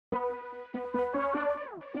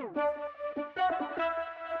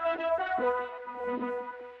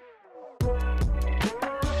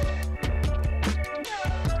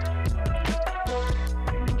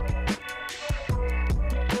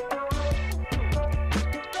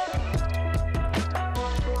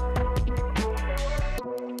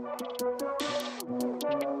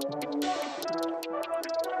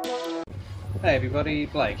Hey everybody,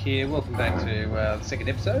 Blake here. Welcome back to the second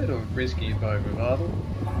episode of Rescue Boat Revival.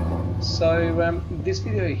 So this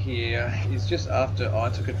video here is just after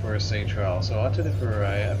I took it for a sea trial. So I took it for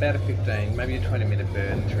about a 15, maybe a 20-minute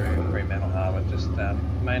burn through Fremantle Harbour, just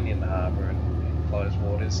mainly in the harbour and in closed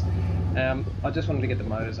waters. I just wanted to get the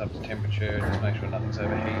motors up to temperature, just make sure nothing's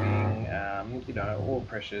overheating, you know, oil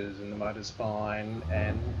pressures and the motor's fine,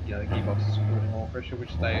 and you know, the gearbox is supporting oil pressure,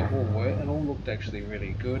 which they all were, and all looked actually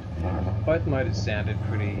really good. Both motors sounded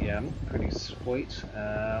pretty sweet.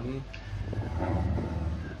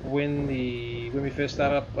 When we first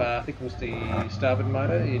started up, I think it was the starboard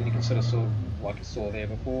motor, and you can sort of saw, like you saw there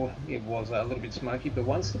before, it was a little bit smoky, but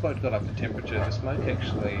once the boat got up to temperature, the smoke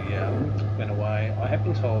actually went away. I have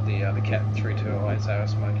been told the Cat 3208s are a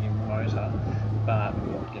smoky motor, but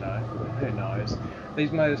you know, who knows.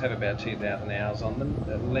 These motors have about 2,000 hours on them.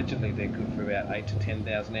 Allegedly they're good for about 8 to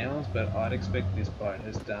 10,000 hours, but I'd expect this boat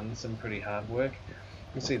has done some pretty hard work.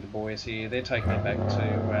 You can see the boys here, they're taking it back to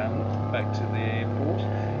their port,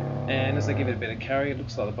 and as they give it a bit of carry, it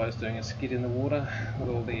looks like the boat's doing a skid in the water with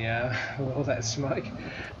all the with all that smoke.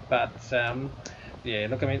 But yeah,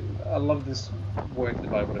 look, I mean, a lot of this work the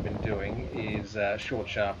boat would have been doing is short,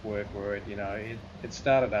 sharp work where it, you know, it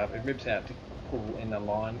started up, it rips out to pull in a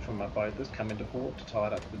line from a boat that's come into port to tie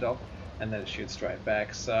it up to the dock, and then it shoots straight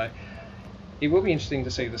back. So it will be interesting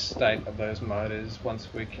to see the state of those motors once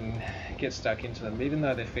we can get stuck into them, even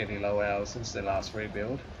though they're fairly low hours since their last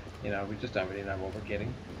rebuild. You know, we just don't really know what we're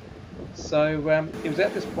getting. So it was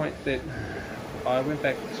at this point that I went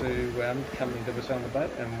back to the company that was selling the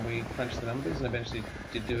boat, and we crunched the numbers and eventually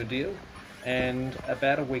did do a deal. And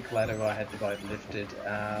about a week later I had the boat lifted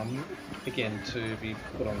again to be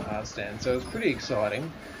put on the hardstand. So it was pretty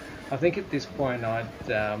exciting. I think at this point I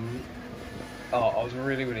was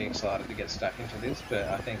really excited to get stuck into this, but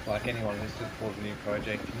I think like anyone who's just bought a new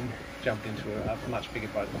project and jumped into a much bigger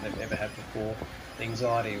boat than they've ever had before, the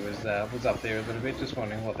anxiety was up there a little bit, just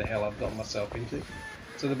wondering what the hell I've got myself into.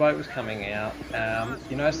 So the boat was coming out.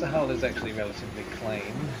 You notice the hull is actually relatively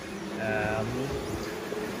clean,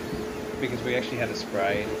 because we actually had it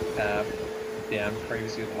sprayed down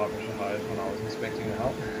previously with a high pressure hose when I was inspecting the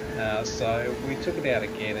hull. So we took it out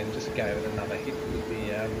again and just gave it another hit with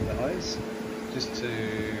the hose, just to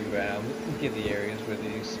get the areas where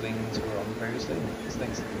the slings were on previously. The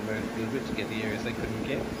slings had been moved a little bit to get the areas they couldn't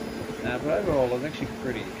get. But overall I was actually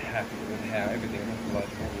pretty happy with how everything looked below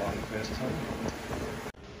the waterline the first time.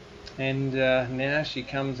 And now she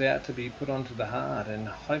comes out to be put onto the hard, and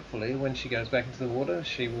hopefully when she goes back into the water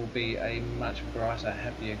she will be a much brighter,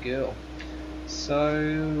 happier girl. So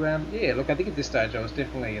yeah, look, I think at this stage I was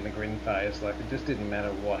definitely in the grin phase. Like, it just didn't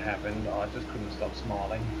matter what happened, I just couldn't stop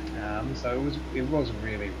smiling. So it was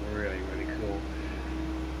really cool.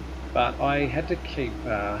 But I had to keep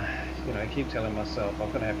keep telling myself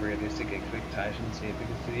I've got to have realistic expectations here,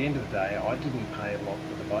 because at the end of the day I didn't pay a lot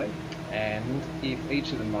for the boat, and if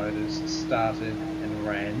each of the motors started and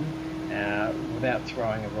ran without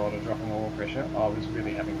throwing a rod or dropping oil pressure, I was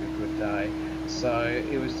really having a good day. So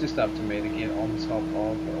it was just up to me to get on top of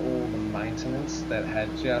all the maintenance that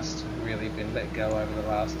had just really been let go over the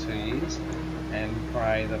last 2 years, and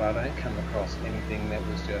pray that I don't come across anything that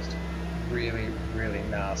was just really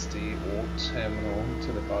nasty or terminal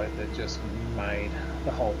to the boat that just made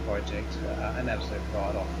the whole project an absolute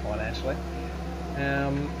write-off financially.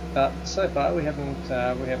 But so far we haven't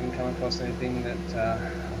come across anything that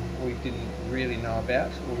we didn't really know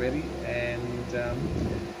about already, and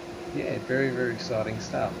yeah, very exciting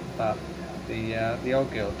stuff. But the old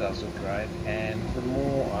girl does look great, and the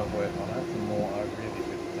more I work on it, the more I really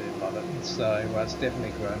do love it. So it's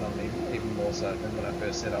definitely grown on me, even more so than when I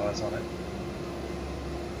first set eyes on it.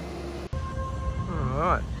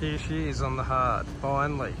 Alright, here she is on the hard,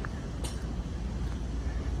 finally.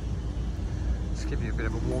 Just give you a bit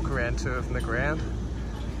of a walk around tour from the ground.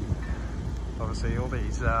 Obviously all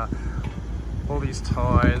these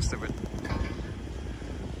tyres that were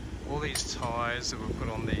put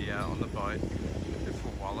on the boat for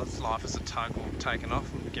a while its life as a tug will taken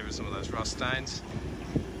off and give it some of those rust stains.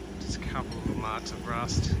 Just a couple of marks of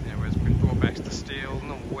rust, you know, where it's been brought back to the steel,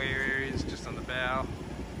 not wear areas, just on the bow,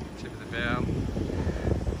 tip of the bow.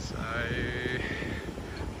 So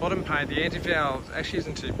bottom paint, the anti-valve actually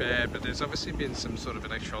isn't too bad, but there's obviously been some sort of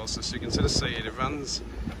electrolysis. You can sort of see it runs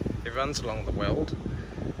along the weld,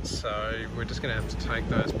 so we're just going to have to take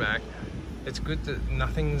those back. It's good that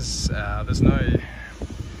nothing's there's no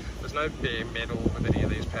bare metal with any of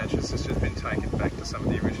these patches. It's just been taken back to some of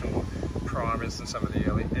the original primers and some of the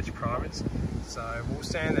early edge primers. So we'll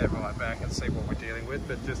stand that right back and see what we're dealing with,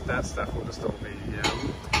 but just that stuff will just all be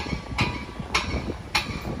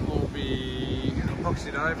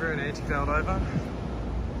epoxied over and anti-fouled over.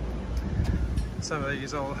 Some of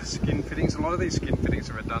these old skin fittings, a lot of these skin fittings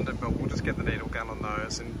are redundant, but we'll just get the needle gun on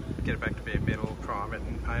those and get it back to bare metal, prime it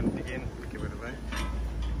and paint it again, get rid of that.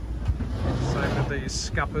 Same with these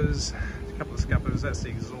scuppers, a couple of scuppers, that's the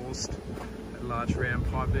exhaust, that large round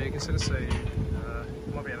pipe there, you can sort of see,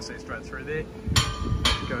 you might be able to see straight through there.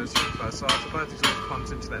 It goes through both sides, so both exhaust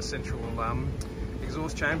pumps into that central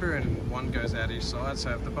exhaust chamber and one goes out each side,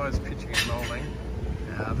 so if the boat's pitching and rolling,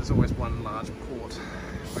 there's always one large port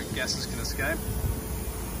where gases can escape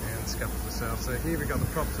and scupper themselves. So here we've got the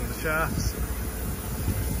props and the shafts.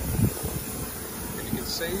 And you can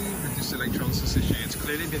see with this electrolysis issue, it's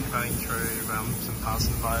clearly been running through some parts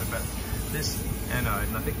of the boat, but this anode,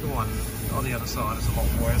 and I think the one on the other side is a lot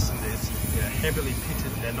worse than this, heavily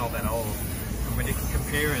pitted and they're not that old. And when you can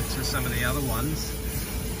compare it to some of the other ones,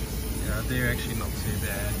 they're actually not too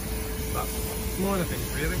bad. But minor things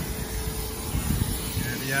really.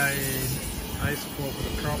 The A support for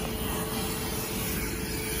the prop.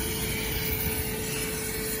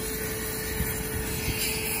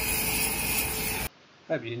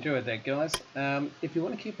 Hope you enjoyed that, guys. If you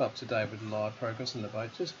want to keep up to date with the live progress on the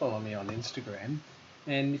boat, just follow me on Instagram.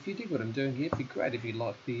 And if you dig what I'm doing here, it'd be great if you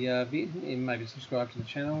like the vid and maybe subscribe to the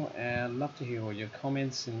channel. I'd love to hear all your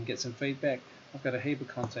comments and get some feedback. I've got a heap of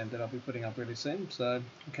content that I'll be putting up really soon, so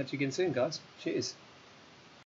I'll catch you again soon, guys. Cheers.